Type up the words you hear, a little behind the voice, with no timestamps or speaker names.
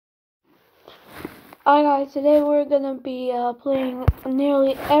Hi guys, today we're gonna be playing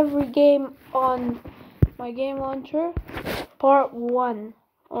nearly every game on my game launcher. Part 1.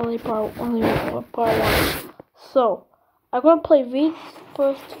 Only part 1. So, I'm gonna play these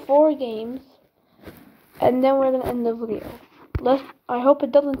first 4 games, and then we're gonna end the video. I hope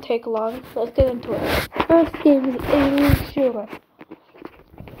it doesn't take long. Let's get into it. First game is Alien Shooter.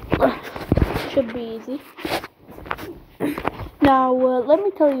 Should be easy. Now, let me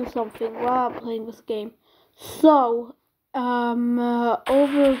tell you something while I'm playing this game. So,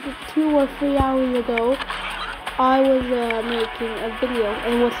 over 2 or 3 hours ago, I was making a video.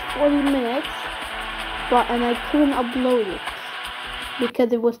 It was 40 minutes, and I couldn't upload it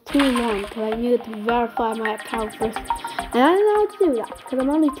because it was too long. Because I needed to verify my account first, and I didn't know how to do that because I'm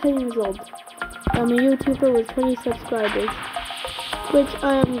only 10 years old. I'm a YouTuber with 20 subscribers, which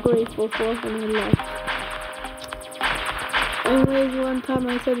I am grateful for and I love. Anyways, one time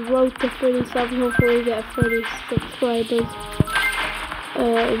I said road to 30 subs, hopefully get 30 subscribers,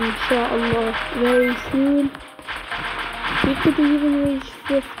 inshallah, very soon. We could even reach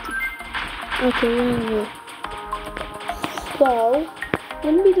 50. Okay, anyway. So,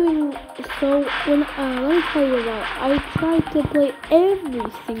 let me tell you what, I tried to play every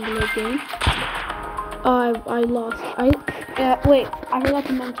single game. I lost. Wait, I forgot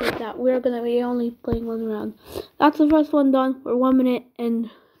to mention that we're gonna be only playing 1 round. That's the first one done. We're 1 minute and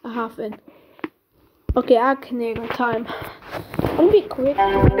a half in. Okay, I can name time. I'm gonna be quick.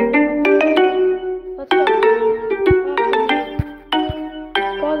 Let's go.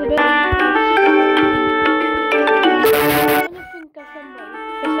 Pause a bit. I'm gonna think of somebody.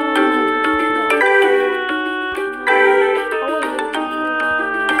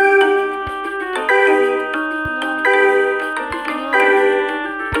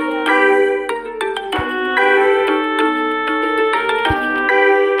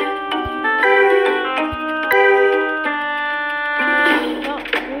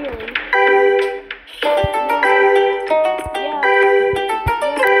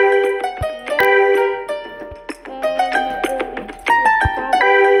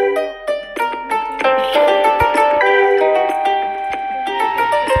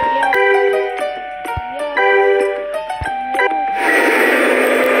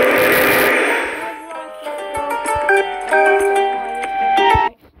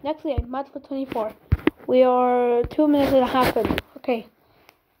 Next game, match for 24. We are 2 minutes and a half in. Okay.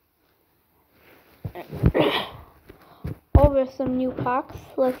 Over some new packs.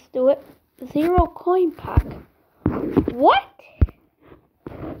 Let's do it. 0 coin pack. What?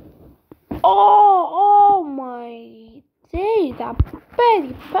 Oh my days. That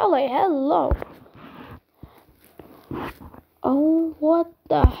Betty Pele. Hello. Oh, what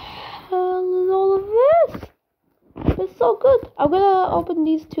the hell is all of this? It's so good. I'm gonna open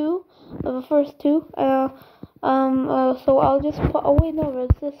these two, the first two. So I'll just put. Oh wait, no,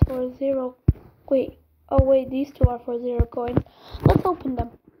 is this for 0? Wait. Oh wait, these two are for 0 coins. Let's open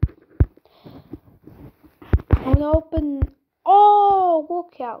them. I'm gonna open. Oh,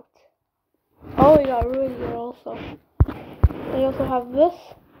 walkout. Oh, we got Rudiger also. We also have this.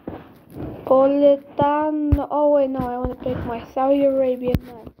 Politano. Oh wait, no, I want to pick my Saudi Arabian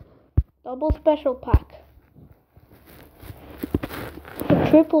man. Double special pack.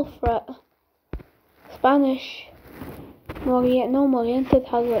 Triple threat. Spanish. Morientes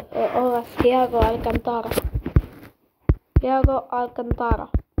has it. Oh, that's Thiago Alcantara.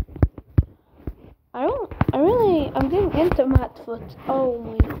 I'm getting into Matt Foot. Oh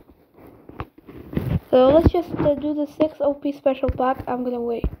my. So let's just do the 6 OP special pack. I'm gonna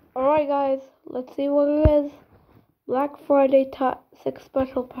wait. Alright guys, let's see what it is. Black Friday 6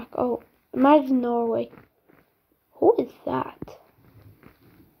 special pack. Oh, imagine Norway. Who is that?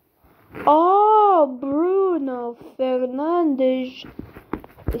 Oh, Bruno Fernandes.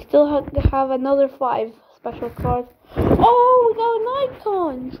 We still have another 5 special cards. Oh, we got an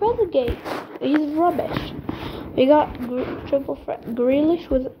icon. Relegate. He's rubbish. We got triple threat. Grealish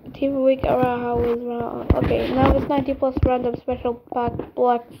with Team of the Week. Okay, now it's 90 plus random special pack.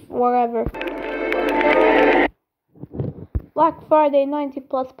 Black whatever. Black Friday 90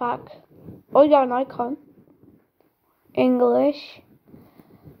 plus pack. Oh, we got an icon. English.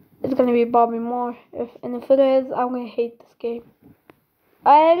 It's gonna be Bobby Moore. If it is, I'm gonna hate this game.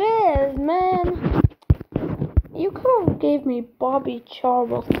 It is, man. You could have gave me Bobby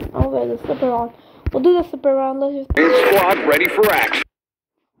Charlton. Okay, the slipper round. We'll do the slipper round. Let's just. Squad ready for action.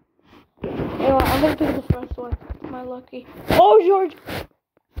 Anyway, I'm gonna pick the first one. My lucky. Oh, George.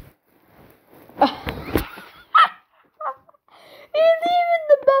 He's even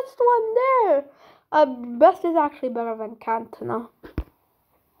the best one there. Best is actually better than Cantona.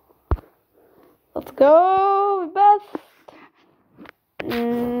 Let's Go, best.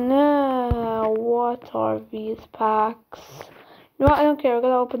 No, what are these packs? No, I don't care. We're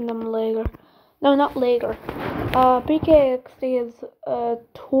gonna open them later. No, not later. PKXD is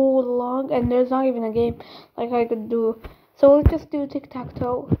too long, and there's not even a game like I could do. So we'll just do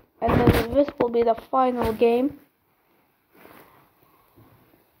tic-tac-toe, and then this will be the final game.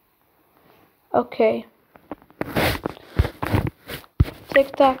 Okay.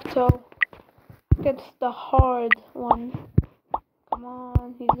 Tic-tac-toe. It's the hard one. Come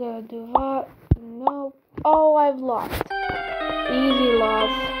on, he's gonna do that. No. Oh, I've lost. Easy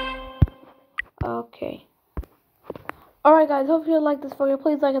loss. Okay. Alright guys, hope you like this video.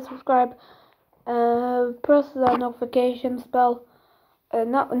 Please like and subscribe. Press the notification bell.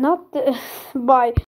 Not bye.